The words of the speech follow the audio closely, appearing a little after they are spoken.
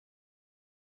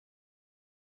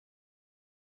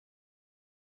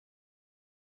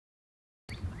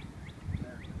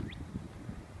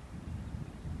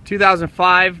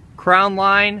2005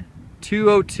 Crownline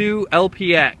 202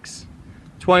 LPX,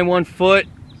 21 foot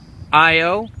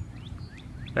IO.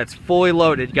 That's fully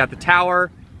loaded. You got the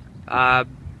tower,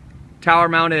 tower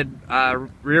mounted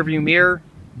rear view mirror,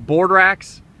 board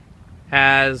racks.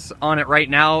 Has on it right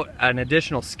now an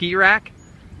additional ski rack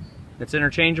that's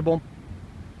interchangeable.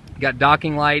 You got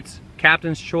docking lights,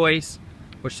 captain's choice,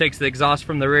 which takes the exhaust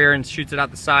from the rear and shoots it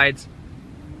out the sides.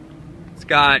 It's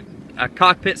got a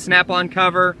cockpit snap-on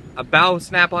cover, a bow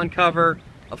snap-on cover,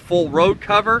 a full road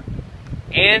cover,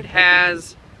 and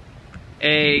has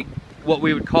a what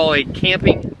we would call a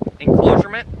camping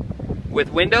enclosure with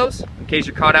windows in case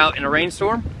you're caught out in a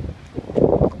rainstorm.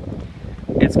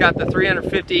 It's got the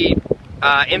 350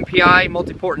 MPI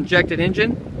multi-port injected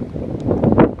engine.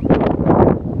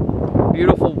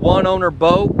 Beautiful one-owner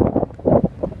boat.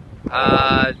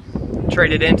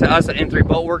 Traded into us at M3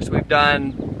 Boatworks. We've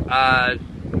done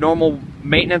normal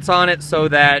maintenance on it so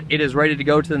that it is ready to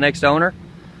go to the next owner.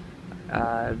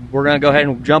 We're going to go ahead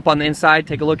and jump on the inside,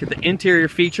 take a look at the interior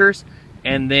features,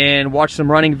 and then watch some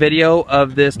running video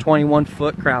of this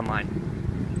 21-foot Crownline.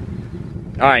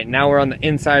 Alright, now we're on the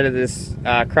inside of this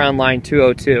Crownline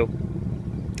 202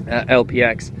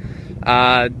 LPX.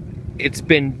 It's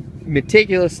been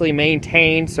meticulously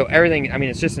maintained, so everything, I mean,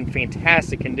 it's just in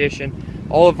fantastic condition.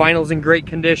 All the vinyl's in great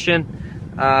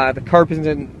condition. The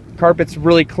carpet's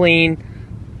really clean.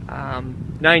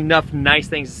 Not enough nice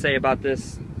things to say about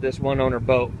this one owner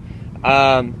boat.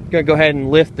 I'm gonna go ahead and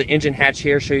lift the engine hatch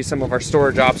here, show you some of our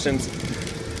storage options.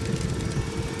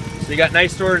 So you got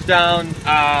nice storage down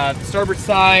the starboard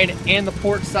side and the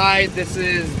port side. This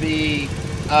is the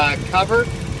cover.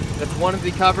 That's one of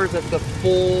the covers. That's the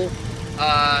full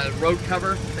road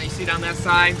cover that you see down that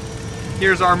side.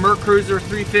 Here's our Mercruiser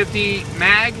 350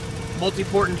 mag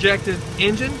multi-port injected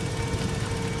engine.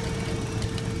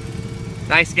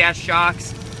 Nice gas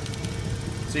shocks,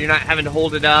 so you're not having to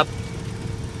hold it up.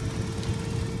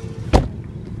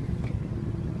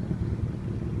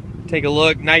 Take a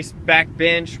look, nice back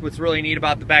bench. What's really neat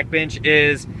about the back bench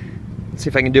is, let's see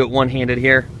if I can do it one-handed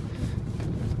here.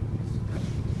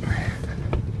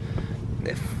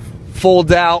 It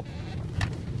folds out,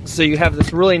 so you have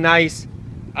this really nice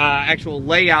actual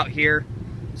layout here.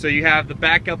 So you have the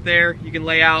back up there, you can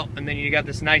lay out, and then you got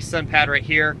this nice sun pad right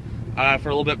here for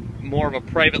a little bit more of a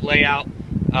private layout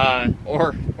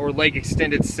or leg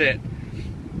extended sit.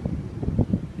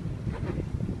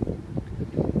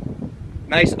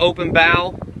 Nice open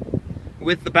bow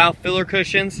with the bow filler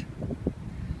cushions.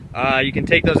 You can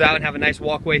take those out and have a nice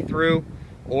walkway through,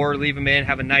 or leave them in,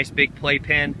 have a nice big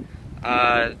playpen.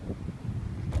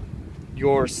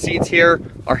 Your seats here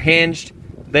are hinged.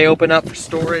 They open up for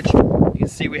storage. You can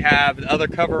see we have the other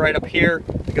cover right up here.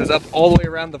 It goes up all the way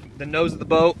around the nose of the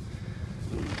boat.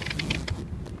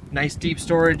 Nice deep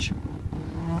storage.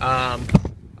 I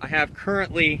have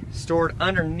currently stored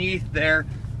underneath there.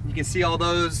 You can see all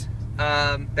those.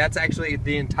 That's actually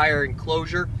the entire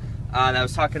enclosure that I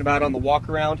was talking about on the walk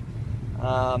around.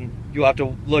 You'll have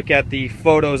to look at the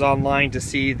photos online to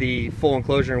see the full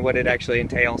enclosure and what it actually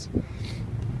entails.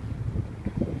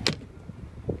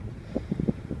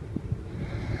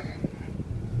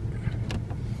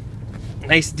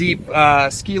 Nice deep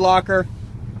ski locker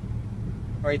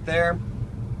right there.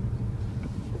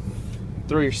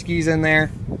 Throw your skis in there.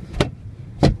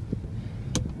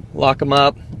 Lock them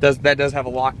up. That does have a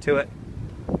lock to it.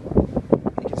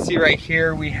 You can see right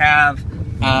here we have,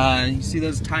 you see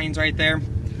those tines right there?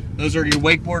 Those are your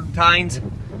wakeboard tines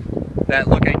that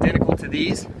look identical to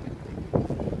these.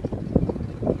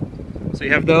 So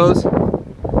you have those.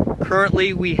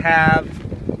 Currently we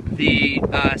have the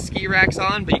ski racks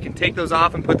on, but you can take those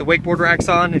off and put the wakeboard racks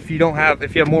on if you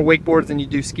have more wakeboards than you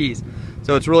do skis.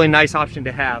 So it's a really nice option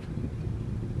to have.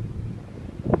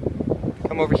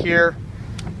 Come over here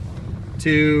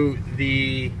to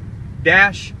the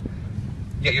dash.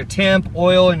 You got your temp,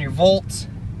 oil, and your volts.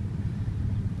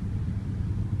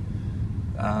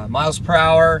 Miles per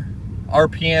hour,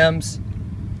 RPMs.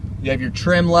 You have your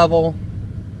trim level,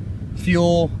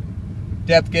 fuel,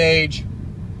 depth gauge,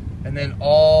 and then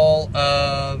all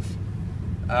of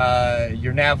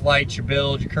your nav lights, your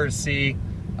bilge, your courtesy,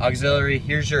 auxiliary.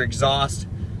 Here's your exhaust.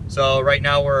 So right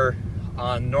now we're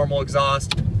on normal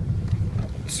exhaust.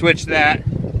 Switch that,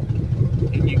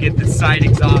 and you get the side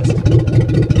exhaust going.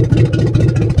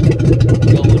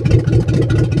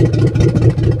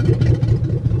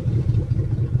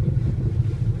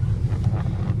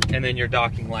 And then your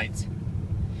docking lights.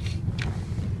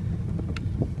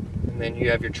 And then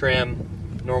you have your trim,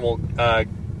 normal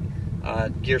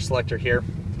gear selector here.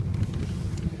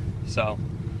 So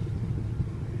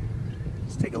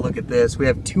let's take a look at this. We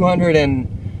have 200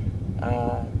 and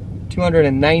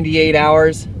 298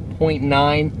 hours,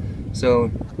 0.9,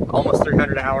 so almost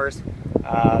 300 hours.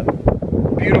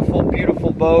 Beautiful,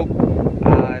 beautiful boat.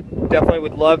 Definitely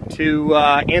would love to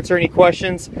answer any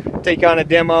questions, take on a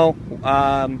demo.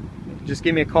 Just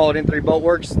give me a call at N3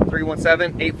 Boatworks,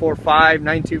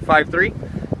 317-845-9253.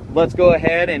 Let's go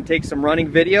ahead and take some running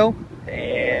video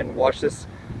and watch this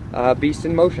beast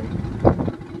in motion.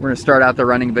 We're going to start out the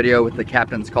running video with the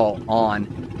captain's call on,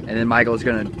 and then Michael's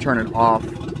going to turn it off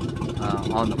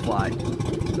on the fly.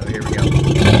 So here we go.